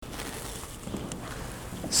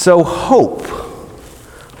So hope.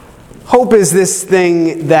 Hope is this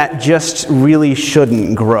thing that just really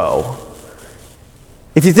shouldn't grow.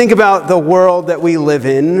 If you think about the world that we live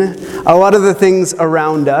in, a lot of the things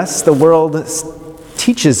around us, the world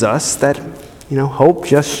teaches us that, hope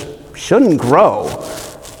just shouldn't grow.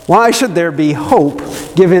 Why should there be hope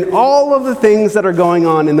given all of the things that are going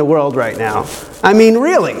on in the world right now? I mean,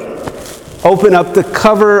 really. Open up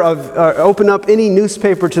open up any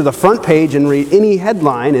newspaper to the front page and read any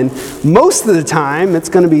headline, and most of the time it's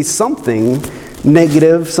going to be something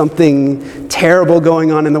negative, something terrible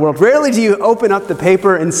going on in the world. Rarely do you open up the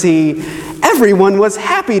paper and see everyone was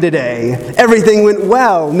happy today. Everything went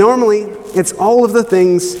well. Normally, it's all of the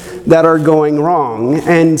things that are going wrong.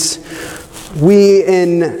 And we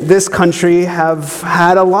in this country have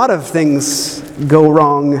had a lot of things go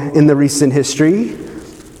wrong in the recent history.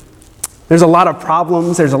 There's a lot of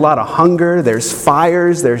problems, there's a lot of hunger, there's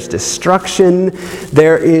fires, there's destruction,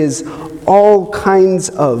 there is all kinds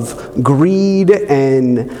of greed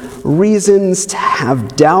and reasons to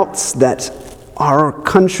have doubts that our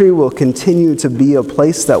country will continue to be a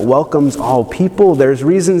place that welcomes all people. There's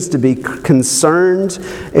reasons to be concerned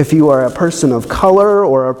if you are a person of color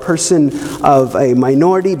or a person of a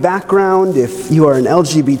minority background, if you are an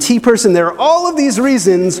LGBT person. There are all of these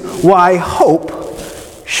reasons why hope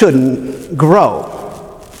shouldn't grow.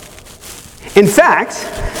 In fact,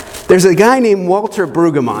 there's a guy named Walter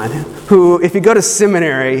Brueggemann who, if you go to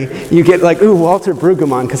seminary, you get like, ooh, Walter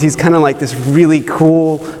Brueggemann, because he's kind of like this really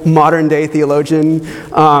cool modern-day theologian.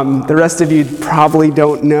 The rest of you probably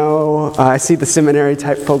don't know. I see the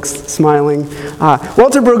seminary-type folks smiling.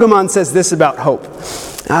 Walter Brueggemann says this about hope.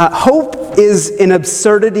 Hope is an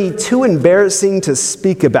absurdity too embarrassing to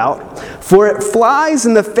speak about, for it flies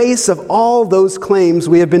in the face of all those claims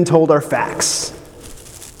we have been told are facts.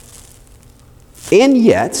 And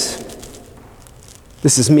yet,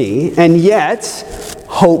 this is me, and yet,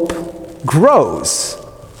 hope grows.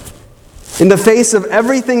 In the face of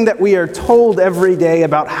everything that we are told every day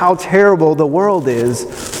about how terrible the world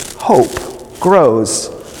is, hope grows.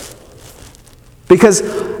 Because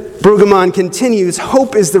Brueggemann continues,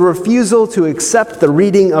 hope is the refusal to accept the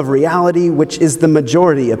reading of reality, which is the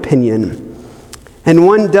majority opinion. And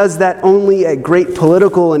one does that only at great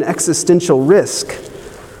political and existential risk.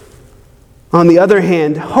 On the other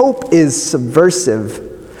hand, hope is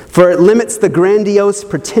subversive, for it limits the grandiose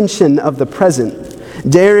pretension of the present,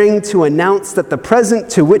 daring to announce that the present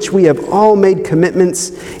to which we have all made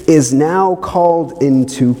commitments is now called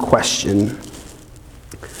into question.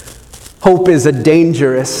 Hope is a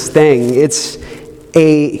dangerous thing. It's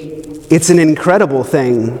an incredible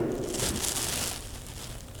thing.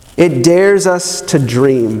 It dares us to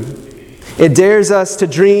dream. It dares us to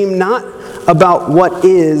dream not about what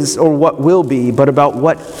is or what will be, but about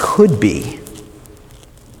what could be.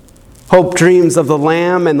 Hope dreams of the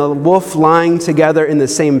lamb and the wolf lying together in the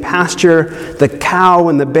same pasture, the cow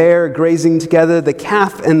and the bear grazing together, the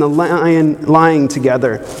calf and the lion lying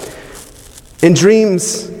together. And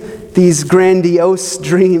dreams, these grandiose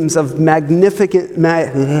dreams of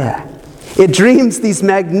it dreams these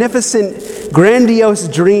magnificent, grandiose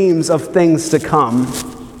dreams of things to come.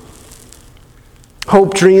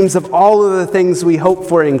 Hope dreams of all of the things we hope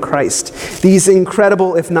for in Christ. These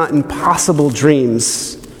incredible, if not impossible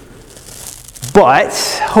dreams. But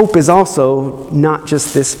hope is also not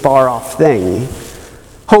just this far-off thing.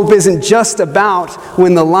 Hope isn't just about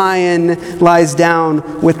when the lion lies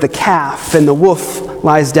down with the calf and the wolf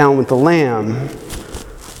lies down with the lamb.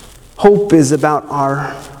 Hope is about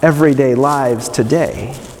our everyday lives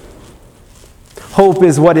today. Hope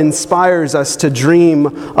is what inspires us to dream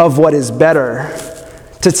of what is better,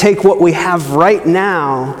 to take what we have right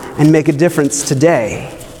now and make a difference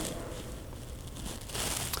today.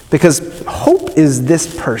 Because hope is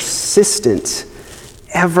this persistent,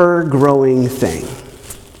 ever-growing thing.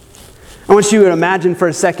 I want you to imagine for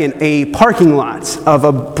a second a parking lot of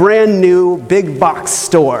a brand new big box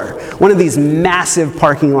store. One of these massive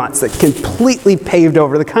parking lots that completely paved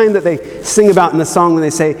over, the kind that they sing about in the song when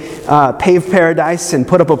they say pave paradise and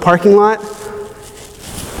put up a parking lot.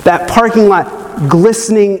 That parking lot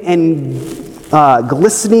glistening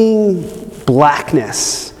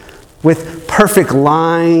blackness with perfect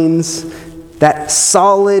lines, that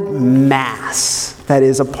solid mass that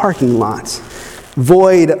is a parking lot,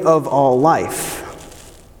 void of all life.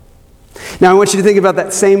 Now I want you to think about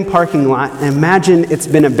that same parking lot and imagine it's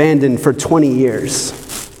been abandoned for 20 years.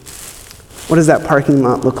 What does that parking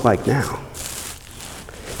lot look like now?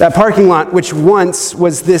 That parking lot, which once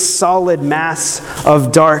was this solid mass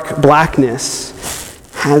of dark blackness,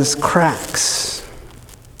 has cracks.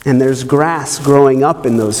 And there's grass growing up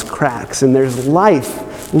in those cracks. And there's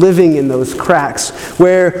life living in those cracks,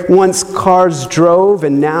 where once cars drove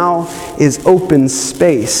and now is open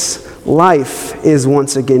space. Life is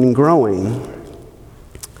once again growing.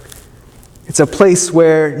 It's a place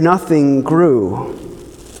where nothing grew,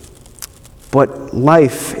 but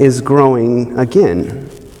life is growing again.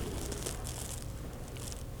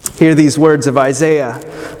 Hear these words of Isaiah: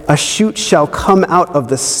 "A shoot shall come out of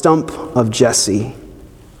the stump of Jesse."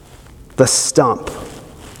 The stump.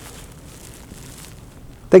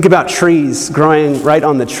 Think about trees growing right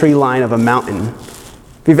on the tree line of a mountain.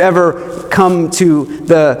 If you've ever come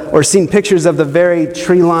to or seen pictures of the very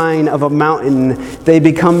tree line of a mountain, they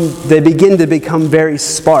begin to become very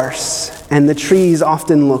sparse, and the trees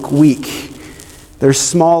often look weak. They're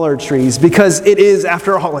smaller trees because it is,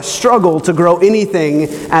 after all, a struggle to grow anything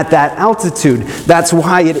at that altitude. That's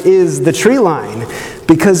why it is the tree line,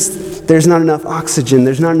 because there's not enough oxygen,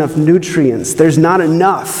 there's not enough nutrients, there's not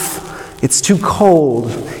enough. It's too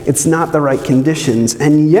cold, it's not the right conditions,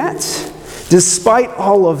 and yet, despite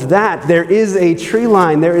all of that, there is a tree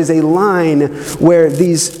line, there is a line where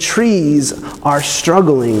these trees are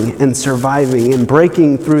struggling and surviving and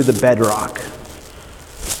breaking through the bedrock.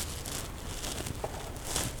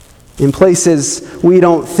 In places we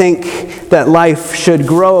don't think that life should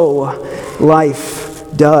grow, life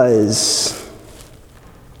does.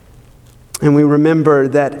 And we remember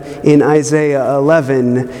that in Isaiah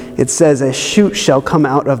 11, it says, "A shoot shall come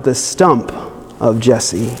out of the stump of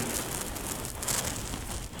Jesse."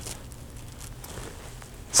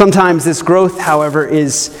 Sometimes this growth, however,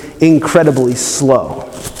 is incredibly slow.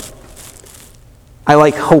 I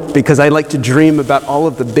like hope because I like to dream about all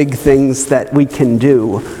of the big things that we can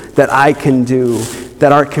do, that I can do,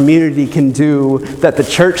 that our community can do, that the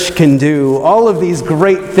church can do, all of these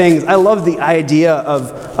great things. I love the idea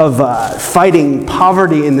of fighting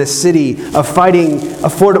poverty in this city, of fighting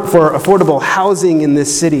for affordable housing in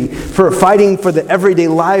this city, for fighting for the everyday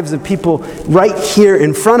lives of people right here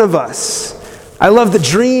in front of us. I love the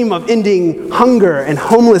dream of ending hunger and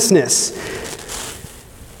homelessness.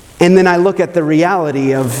 And then I look at the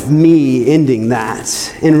reality of me ending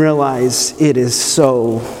that and realize it is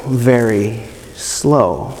so very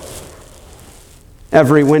slow.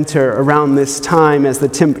 Every winter around this time, as the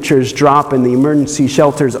temperatures drop and the emergency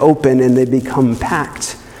shelters open and they become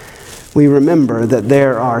packed, we remember that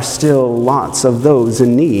there are still lots of those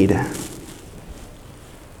in need.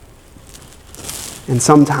 And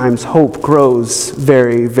sometimes hope grows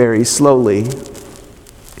very, very slowly.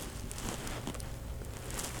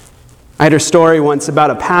 I heard a story once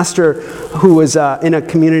about a pastor who was in a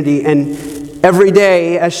community, and every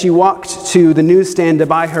day as she walked to the newsstand to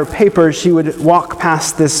buy her paper, she would walk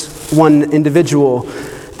past this one individual.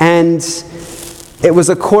 And it was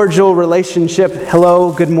a cordial relationship,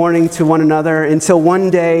 hello, good morning to one another, until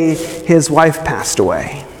one day his wife passed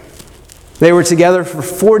away. They were together for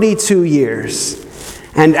 42 years.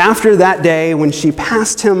 And after that day, when she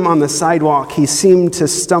passed him on the sidewalk, he seemed to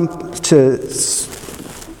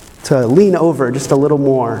lean over just a little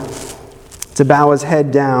more, to bow his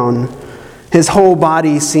head down. His whole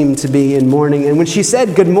body seemed to be in mourning. And when she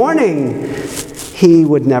said, "Good morning," he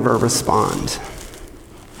would never respond.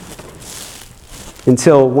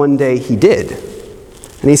 Until one day he did.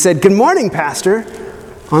 And he said, "Good morning, Pastor.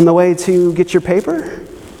 On the way to get your paper?"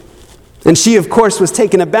 And she, of course, was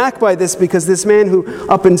taken aback by this, because this man who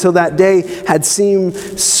up until that day had seemed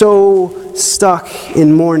so stuck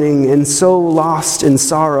in mourning and so lost in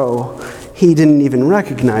sorrow, he didn't even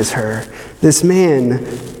recognize her. This man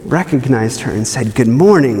recognized her and said, "Good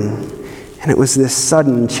morning." And it was this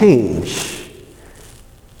sudden change.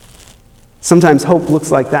 Sometimes hope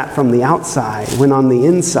looks like that from the outside, when on the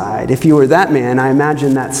inside, if you were that man, I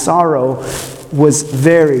imagine that sorrow was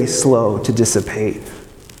very slow to dissipate.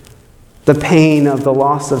 The pain of the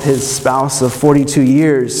loss of his spouse of 42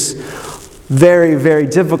 years, very, very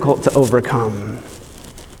difficult to overcome.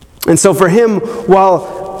 And so for him,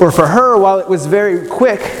 for her, while it was very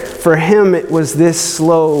quick, for him it was this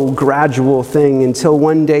slow, gradual thing until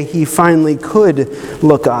one day he finally could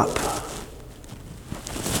look up.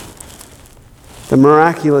 The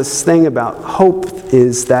miraculous thing about hope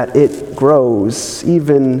is that it grows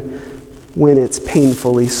even when it's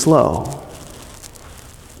painfully slow.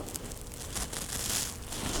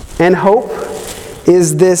 And hope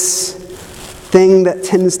is this thing that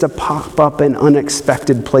tends to pop up in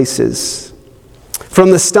unexpected places.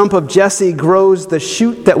 From the stump of Jesse grows the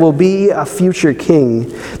shoot that will be a future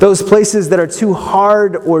king. Those places that are too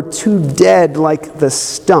hard or too dead, like the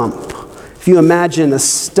stump. If you imagine a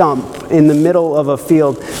stump in the middle of a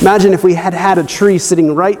field, imagine if we had had a tree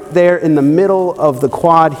sitting right there in the middle of the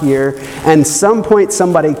quad here, and some point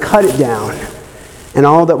somebody cut it down. and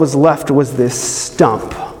all that was left was this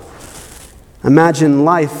stump. Imagine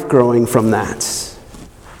life growing from that.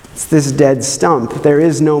 It's this dead stump. There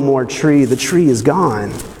is no more tree. The tree is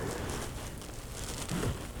gone.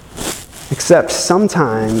 Except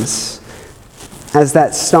sometimes, as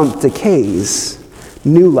that stump decays,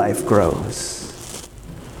 new life grows.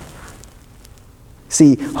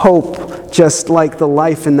 See, hope, just like the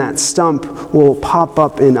life in that stump, will pop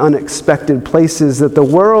up in unexpected places that the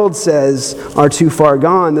world says are too far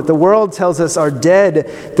gone, that the world tells us are dead,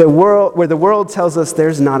 where the world tells us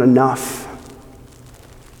there's not enough.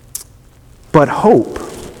 But hope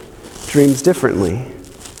dreams differently.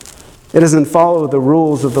 It doesn't follow the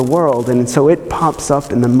rules of the world, and so it pops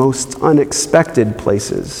up in the most unexpected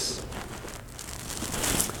places.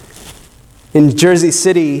 In Jersey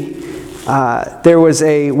City, there was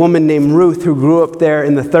a woman named Ruth who grew up there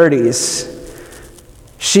in the 30s.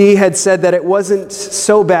 She had said that it wasn't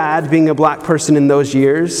so bad being a black person in those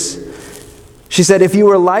years. She said if you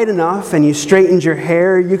were light enough and you straightened your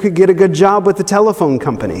hair, you could get a good job with the telephone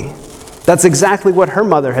company. That's exactly what her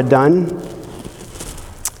mother had done.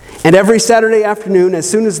 And every Saturday afternoon, as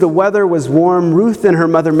soon as the weather was warm, Ruth and her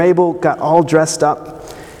mother Mabel got all dressed up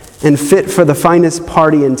and fit for the finest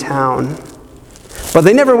party in town. But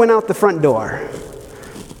they never went out the front door.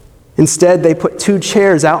 Instead, they put 2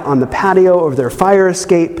 chairs out on the patio of their fire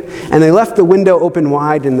escape, and they left the window open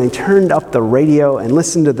wide, and they turned up the radio and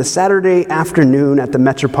listened to the Saturday afternoon at the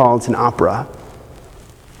Metropolitan Opera.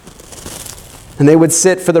 And they would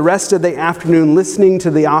sit for the rest of the afternoon listening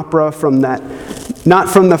to the opera not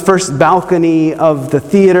from the first balcony of the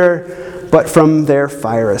theater, but from their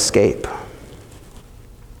fire escape.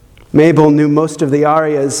 Mabel knew most of the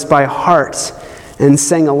arias by heart and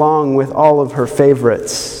sang along with all of her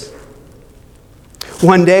favorites.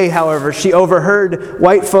 One day, however, she overheard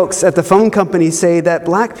white folks at the phone company say that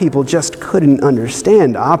black people just couldn't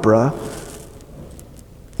understand opera.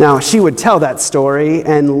 Now, she would tell that story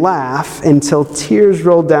and laugh until tears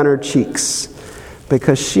rolled down her cheeks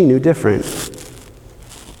because she knew different.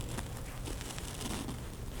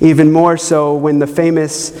 Even more so when the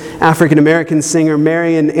famous African-American singer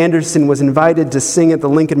Marian Anderson was invited to sing at the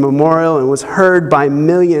Lincoln Memorial and was heard by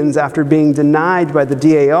millions after being denied by the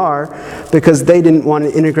DAR because they didn't want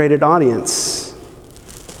an integrated audience.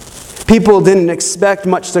 People didn't expect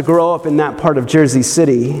much to grow up in that part of Jersey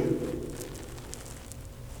City.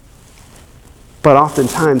 But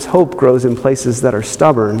oftentimes hope grows in places that are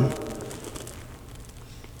stubborn.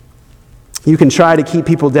 You can try to keep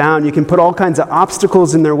people down. You can put all kinds of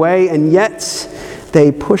obstacles in their way, and yet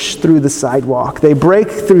they push through the sidewalk. They break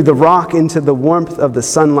through the rock into the warmth of the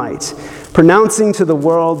sunlight, pronouncing to the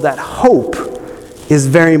world that hope is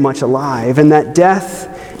very much alive and that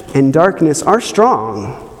death and darkness are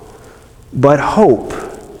strong, but hope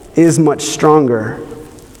is much stronger.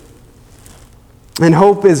 And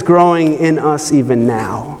hope is growing in us even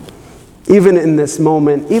now, even in this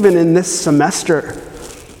moment, even in this semester,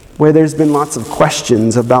 where there's been lots of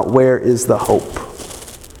questions about where is the hope.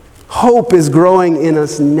 Hope is growing in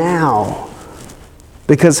us now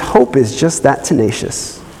because hope is just that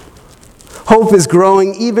tenacious. Hope is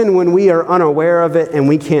growing even when we are unaware of it and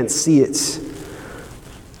we can't see it.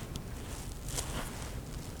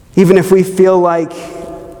 Even if we feel like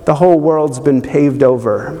the whole world's been paved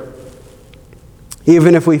over.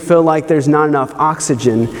 Even if we feel like there's not enough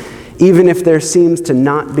oxygen. Even if there seems to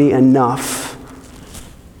not be enough.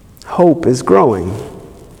 Hope is growing.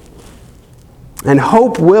 And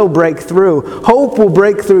hope will break through. Hope will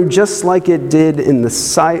break through just like it did in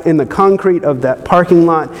the concrete of that parking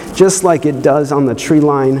lot, just like it does on the tree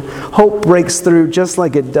line. Hope breaks through just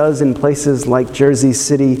like it does in places like Jersey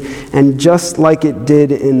City, and just like it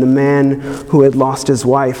did in the man who had lost his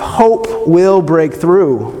wife. Hope will break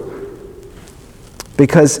through.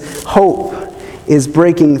 Because hope is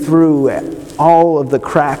breaking through all of the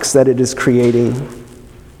cracks that it is creating,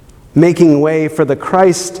 making way for the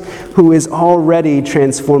Christ who is already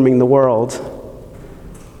transforming the world.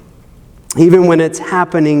 Even when it's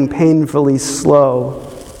happening painfully slow,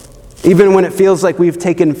 even when it feels like we've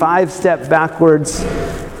taken 5 steps backwards,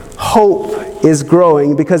 hope is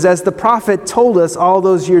growing, because as the prophet told us all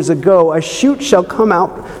those years ago, a shoot shall come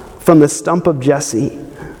out from the stump of Jesse,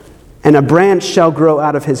 and a branch shall grow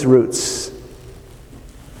out of his roots.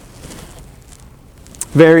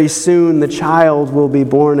 Very soon the child will be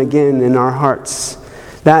born again in our hearts.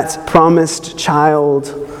 That promised child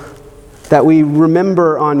that we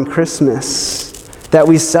remember on Christmas, that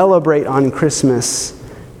we celebrate on Christmas.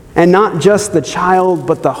 And not just the child,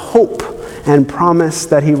 but the hope and promise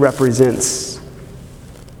that he represents.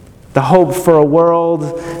 The hope for a world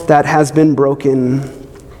that has been broken.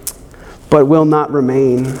 but will not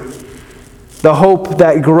remain. The hope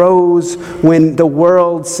that grows when the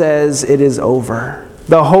world says it is over.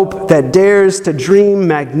 The hope that dares to dream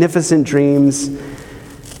magnificent dreams,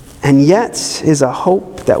 and yet is a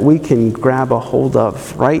hope that we can grab a hold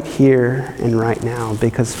of right here and right now,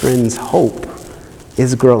 because, friends, hope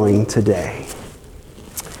is growing today.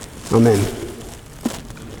 Amen.